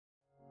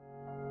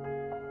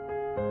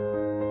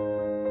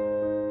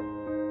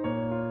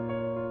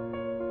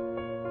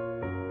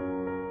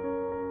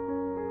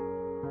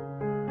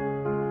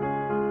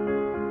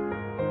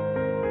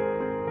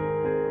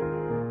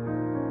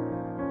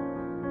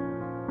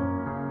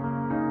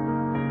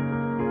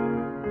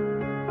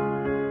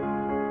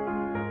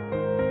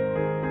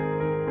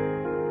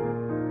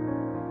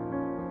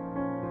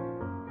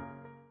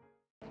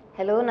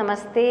Hello,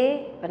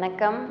 Namaste,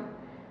 Vanakkam.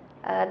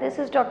 This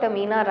is Dr.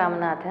 Meena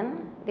Ramanathan,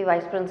 the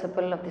Vice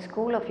Principal of the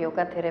School of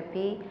Yoga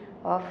Therapy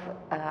of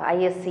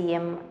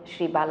ISCM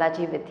Sri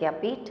Balaji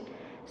Vidyapeeth.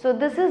 So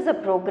this is a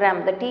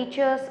program, the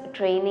Teachers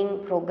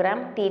Training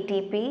Program,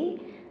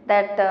 TTP,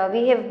 that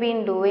we have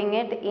been doing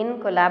it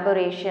in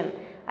collaboration,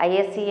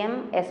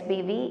 ISCM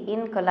SBV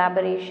in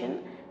collaboration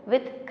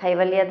with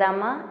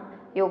Kaivalyadhama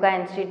Yoga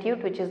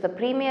Institute, which is the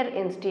premier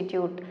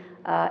institute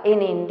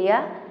in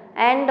India,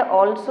 and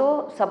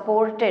also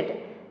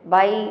supported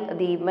by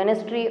the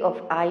Ministry of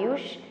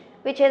AYUSH,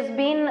 which has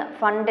been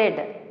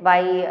funded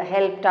by,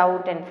 helped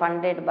out and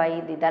funded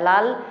by the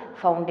Dalal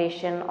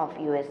Foundation of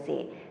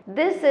USA.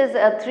 This is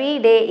a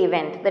 3-day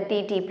event, the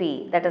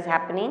TTP, that is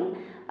happening.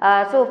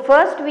 So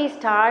first we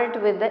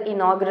start with the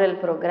inaugural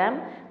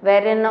program,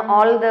 wherein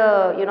all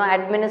the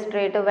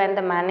administrative and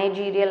the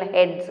managerial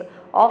heads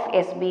of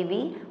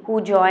SBV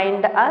who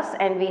joined us,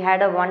 and we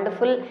had a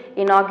wonderful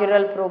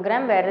inaugural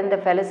program wherein the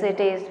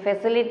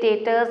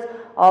facilitators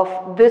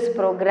of this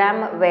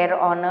program were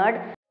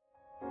honored.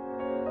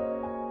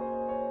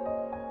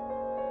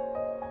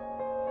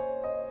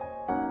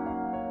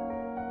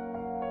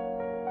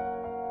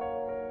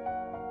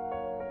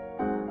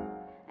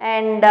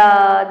 And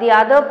the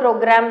other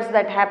programs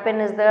that happen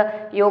is the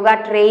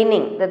yoga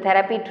training, the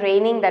therapy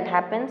training that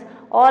happens,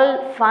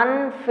 all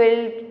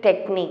fun-filled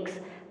techniques,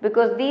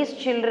 because these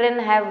children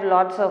have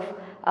lots of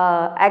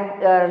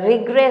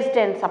regressed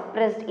and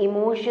suppressed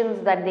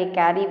emotions that they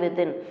carry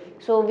within.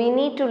 So we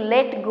need to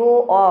let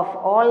go of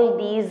all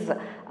these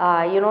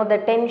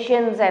the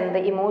tensions and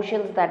the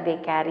emotions that they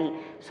carry.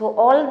 So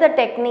all the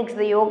techniques,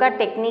 the yoga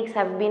techniques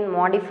have been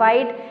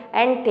modified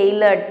and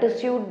tailored to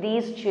suit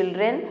these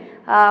children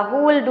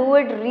who will do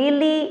it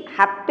really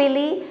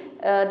happily.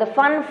 The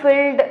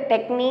fun-filled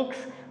techniques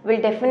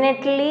will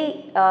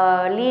definitely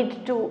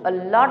lead to a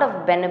lot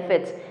of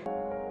benefits.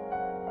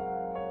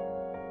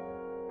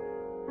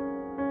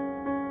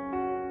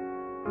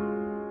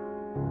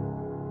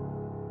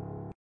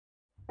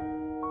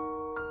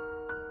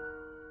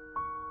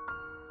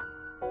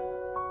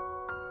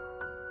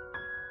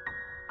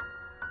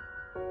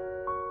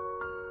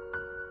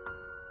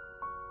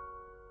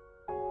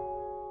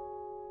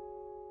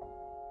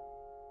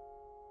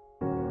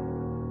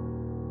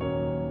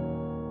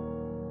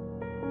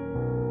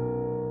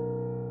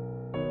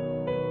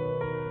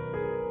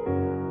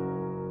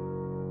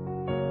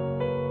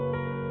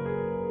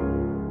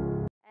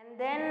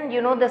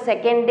 The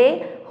second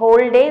day, whole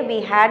day,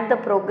 we had the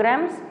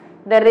programs,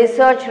 the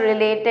research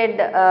related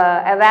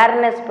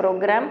awareness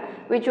program,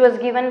 which was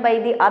given by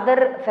the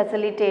other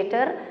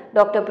facilitator,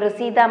 Dr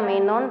Praseeda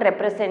Menon,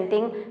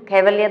 representing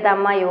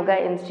Kaivalyadhama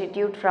Yoga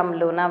Institute from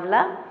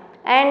Lonavala.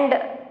 And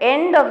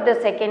end of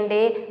the second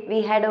day,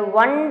 we had a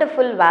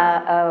wonderful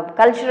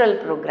cultural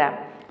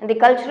program. And the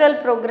cultural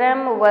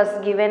program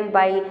was given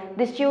by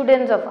the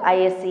students of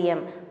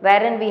ISCM,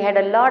 wherein we had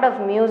a lot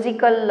of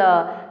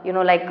musical,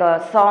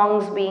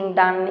 songs being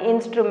done,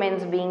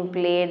 instruments being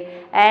played,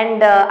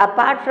 and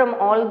apart from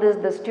all this,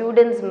 the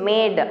students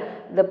made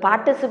the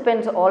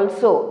participants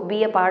also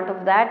be a part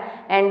of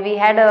that, and we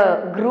had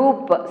a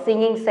group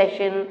singing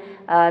session,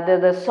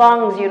 the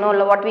songs,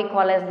 what we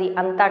call as the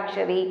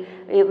Antakshari,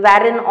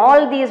 wherein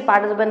all these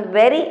participants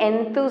very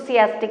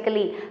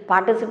enthusiastically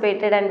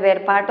participated and were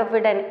part of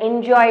it and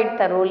enjoyed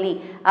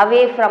thoroughly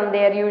away from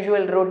their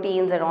usual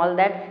routines and all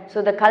that.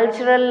 So the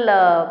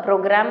cultural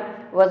program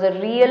was a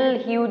real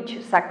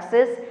huge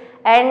success.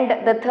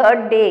 And the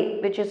third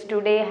day, which is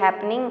today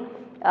happening,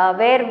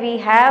 where we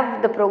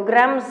have the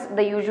programs,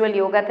 the usual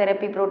yoga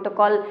therapy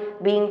protocol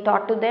being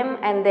taught to them,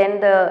 and then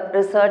the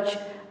research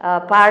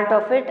part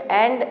of it,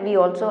 and we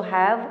also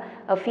have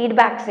a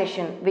feedback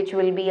session which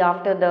will be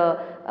after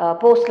the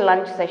post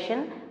lunch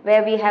session,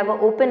 where we have an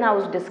open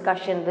house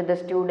discussion with the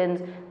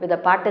students, with the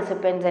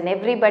participants, and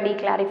everybody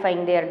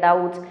clarifying their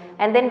doubts,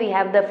 and then we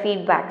have the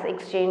feedbacks,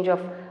 exchange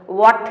of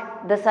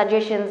what the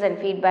suggestions and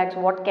feedbacks,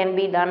 what can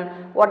be done,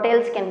 what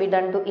else can be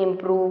done to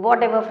improve,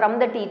 whatever from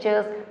the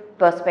teachers'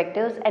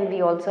 perspectives, and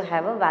we also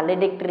have a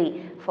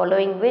valedictory,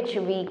 following which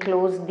we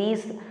close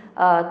these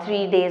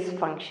 3 days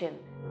function.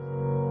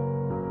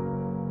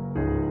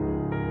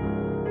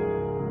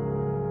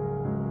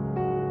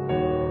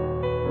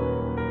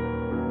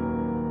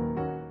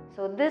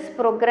 So this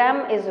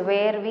program is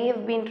where we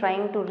have been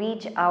trying to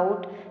reach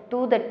out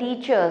to the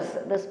teachers,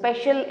 the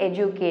special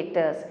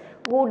educators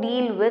who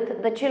deal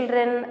with the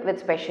children with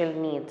special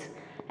needs.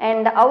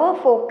 And our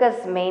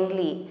focus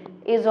mainly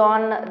is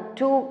on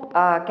two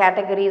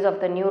categories of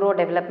the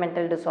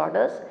neurodevelopmental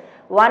disorders,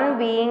 one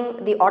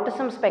being the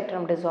autism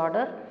spectrum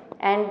disorder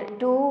and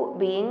two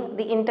being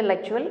the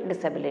intellectual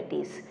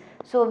disabilities.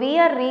 So we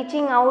are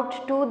reaching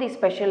out to the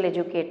special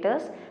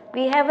educators.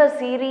 We have a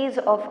series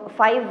of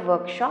 5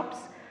 workshops.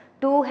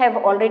 2 have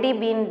already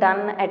been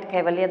done at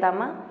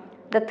Kaivalyadhama.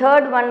 The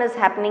third one is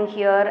happening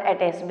here at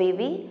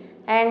SBV,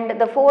 and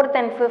the 4th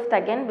and 5th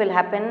again will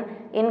happen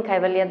in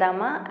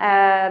Kaivalyadhama,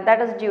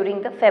 that is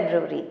during the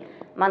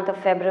month of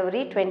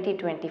February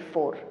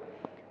 2024.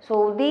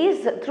 So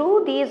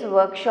through these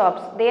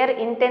workshops, they are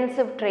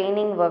intensive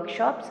training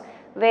workshops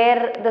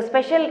where the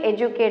special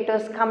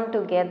educators come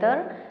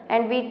together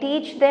and we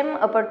teach them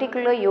a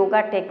particular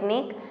yoga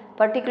technique,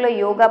 particular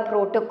yoga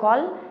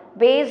protocol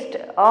based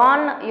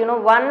on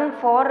one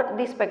for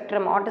the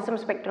spectrum, autism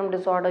spectrum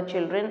disorder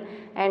children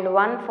and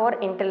one for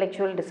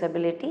intellectual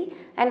disability.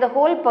 And the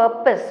whole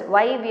purpose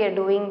why we are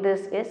doing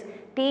this is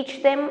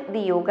teach them the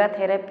yoga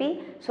therapy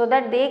so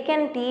that they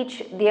can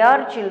teach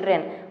their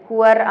children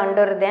who are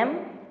under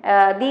them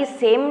these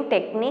same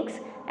techniques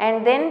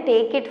and then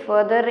take it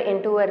further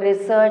into a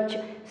research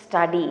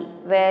study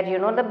where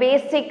the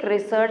basic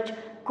research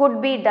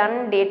could be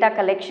done, data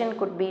collection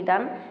could be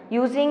done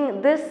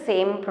using this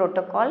same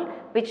protocol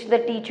which the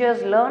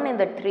teachers learn in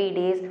the 3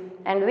 days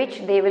and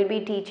which they will be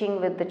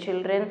teaching with the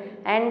children,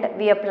 and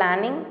we are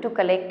planning to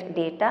collect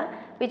data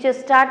which has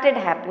started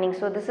happening.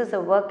 So this is a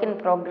work in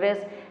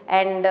progress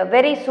and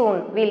very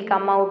soon we will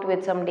come out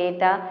with some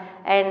data,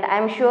 and I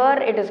am sure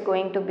it is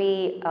going to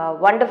be a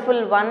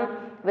wonderful one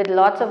with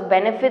lots of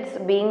benefits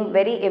being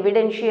very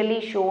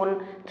evidentially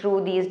shown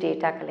through these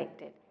data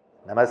collected.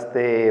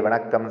 Namaste,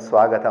 Vanakkam,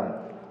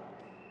 Swagatam.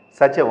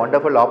 Such a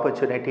wonderful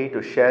opportunity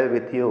to share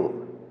with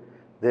you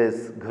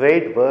this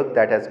great work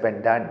that has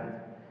been done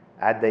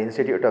at the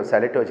Institute of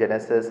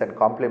Salutogenesis and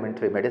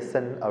Complementary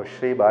Medicine of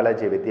Sri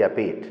Balaji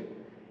Vidyapeeth,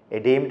 a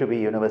deemed to be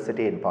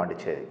university in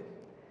Pondicherry.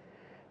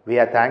 We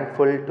are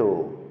thankful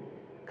to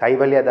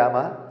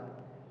Kaivalyadhama,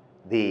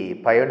 the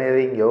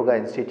pioneering yoga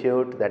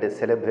institute that is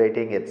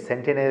celebrating its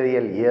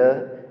centenarial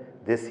year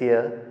this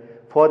year,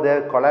 for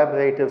their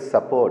collaborative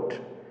support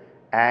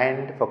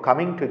and for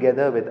coming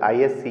together with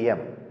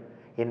ISCM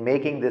in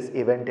making this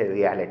event a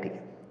reality.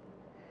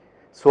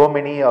 So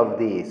many of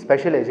the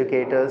special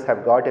educators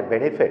have got a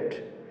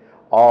benefit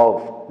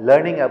of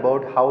learning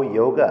about how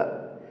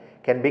yoga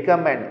can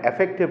become an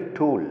effective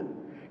tool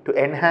to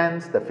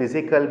enhance the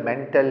physical,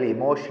 mental,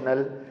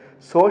 emotional,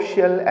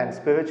 social and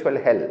spiritual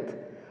health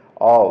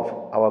of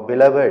our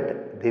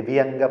beloved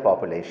Divyanga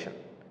population.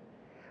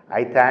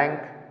 I thank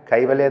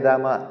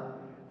Kaivalyadhama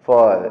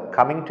for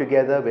coming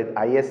together with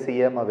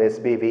ISCM of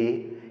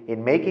SBV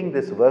in making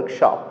this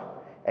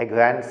workshop a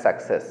grand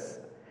success.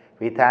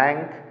 We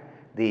thank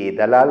the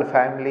Dalal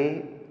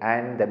family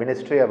and the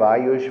Ministry of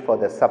AYUSH for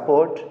the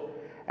support,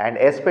 and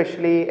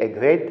especially a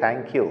great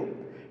thank you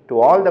to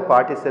all the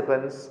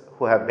participants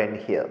who have been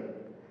here.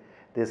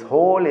 This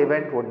whole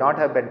event would not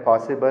have been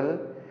possible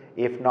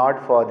if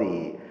not for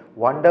the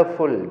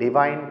wonderful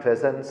divine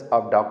presence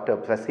of Dr.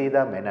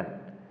 Praseeda Menon.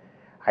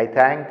 I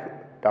thank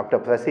Dr.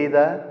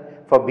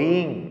 Praseeda for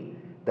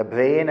being the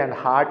brain and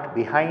heart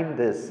behind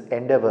this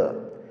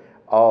endeavor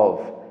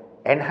of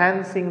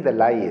enhancing the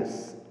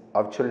lives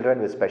of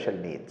children with special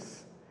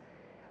needs.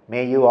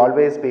 May you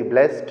always be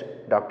blessed,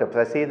 Dr.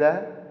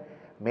 Praseeda.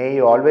 May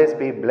you always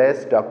be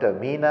blessed, Dr.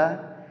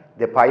 Meena,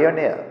 the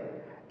pioneer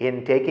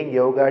in taking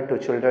yoga to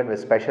children with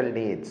special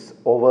needs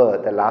over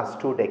the last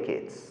 2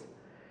 decades.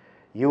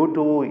 You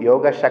two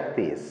Yoga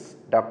Shaktis,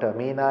 Dr.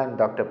 Meena and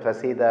Dr.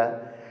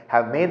 Praseeda,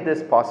 have made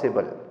this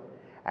possible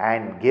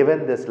and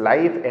given this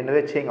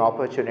life-enriching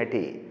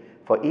opportunity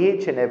for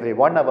each and every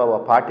one of our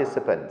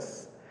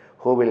participants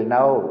who will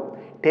now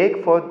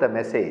take forth the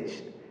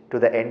message to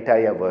the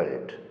entire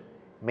world.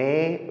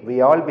 May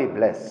we all be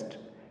blessed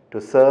to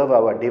serve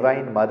our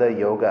Divine Mother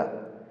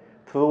Yoga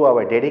through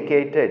our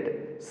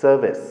dedicated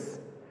service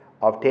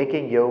of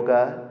taking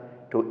yoga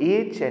to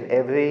each and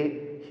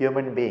every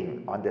human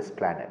being on this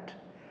planet.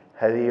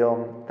 Hari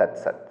Om Tat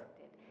Sat.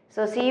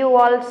 So see you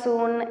all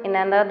soon in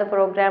another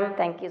program.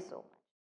 Thank you so much.